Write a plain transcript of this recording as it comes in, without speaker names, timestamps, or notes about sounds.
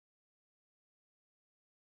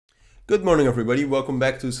Good morning, everybody. Welcome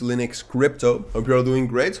back to Cilinix Crypto. Hope you're all doing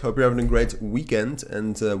great. Hope you're having a great weekend,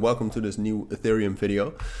 and welcome to this new Ethereum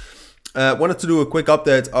video. Wanted to do a quick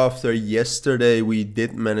update after yesterday. We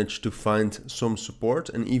did manage to find some support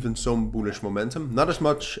and even some bullish momentum. Not as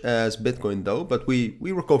much as Bitcoin though, but we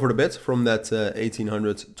recovered a bit from that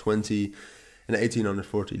 1820 and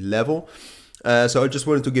 1840 level. So I just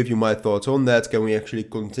wanted to give you my thoughts on that. Can we actually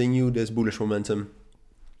continue this bullish momentum?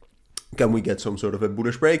 Can we get some sort of a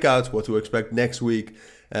bullish breakout? What to expect next week?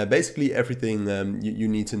 Basically everything you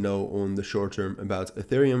need to know on the short term about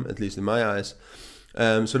Ethereum, at least in my eyes.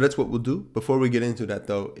 So that's what we'll do. Before we get into that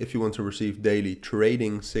though, if you want to receive daily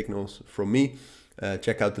trading signals from me,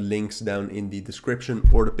 check out the links down in the description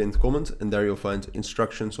or the pinned comment, and there you'll find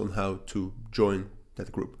instructions on how to join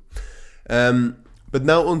that group. But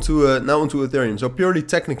now onto Ethereum. So purely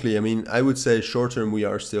technically, I mean, I would say short term we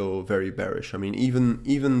are still very bearish. I mean,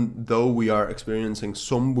 even though we are experiencing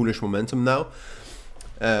some bullish momentum now,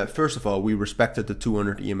 first of all, we respected the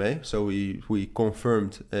 200 EMA. So we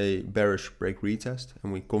confirmed a bearish break retest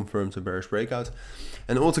and we confirmed a bearish breakout.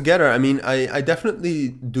 And altogether, I mean, I definitely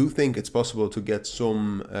do think it's possible to get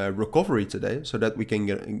some recovery today so that we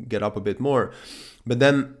can get up a bit more. But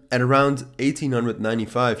then at around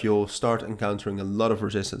 1895, you'll start encountering a lot of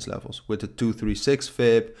resistance levels with the 236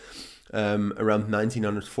 fib. Around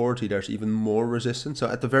 1940, there's even more resistance. So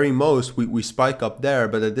at the very most, we spike up there.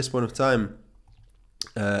 But at this point of time,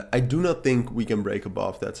 I do not think we can break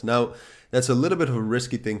above that. Now, that's a little bit of a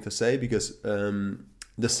risky thing to say because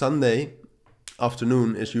the Sunday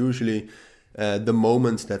afternoon is usually the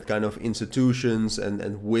moment that kind of institutions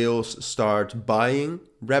and whales start buying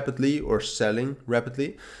rapidly or selling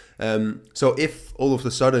rapidly. So if all of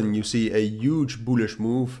a sudden you see a huge bullish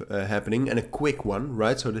move happening and a quick one,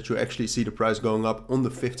 right? So that you actually see the price going up on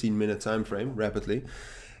the 15-minute time frame rapidly.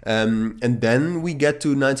 And then we get to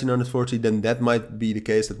 1940, then that might be the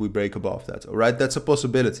case that we break above that. All right, that's a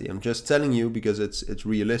possibility. I'm just telling you because it's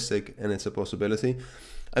realistic and it's a possibility.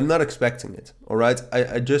 I'm not expecting it. All right,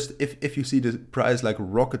 I just if you see the price like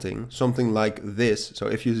rocketing, something like this. So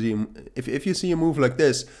if you see a move like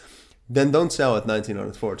this, then don't sell at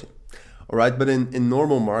 1940. All right, but in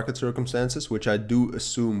normal market circumstances, which I do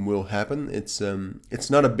assume will happen, it's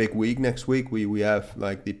not a big week next week. We have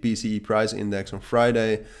like the PCE price index on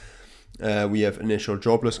Friday. We have initial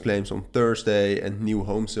jobless claims on Thursday and new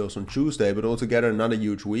home sales on Tuesday, but altogether not a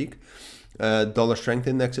huge week. Dollar strength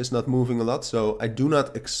index is not moving a lot, so I do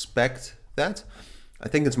not expect that. I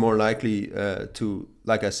think it's more likely to,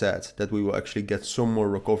 like I said, that we will actually get some more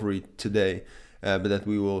recovery today. But that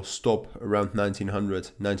we will stop around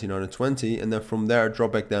 1900, 1920, and then from there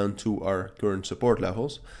drop back down to our current support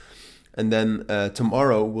levels. And then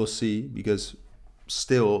tomorrow we'll see, because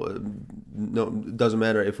still, no, it doesn't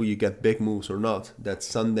matter if we get big moves or not. That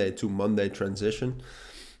Sunday to Monday transition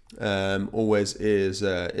always is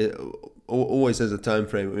a time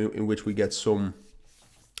frame in which we get some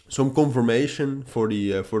confirmation for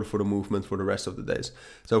the movement for the rest of the days.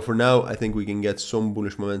 So for now, I think we can get some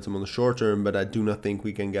bullish momentum on the short term, but I do not think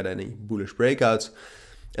we can get any bullish breakouts.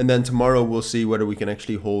 And then tomorrow we'll see whether we can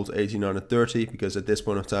actually hold 1830, because at this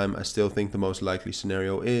point of time, I still think the most likely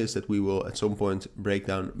scenario is that we will at some point break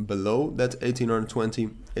down below that 1820,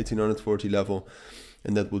 1840 level,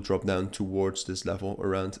 and that will drop down towards this level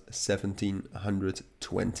around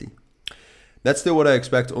 1720. That's still what I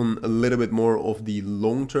expect on a little bit more of the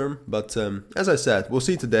long term. But as I said, we'll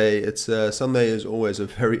see today. It's Sunday is always a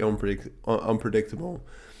very unpredictable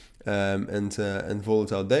and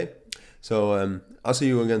volatile day. So I'll see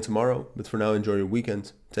you again tomorrow. But for now, enjoy your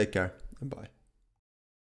weekend. Take care and bye.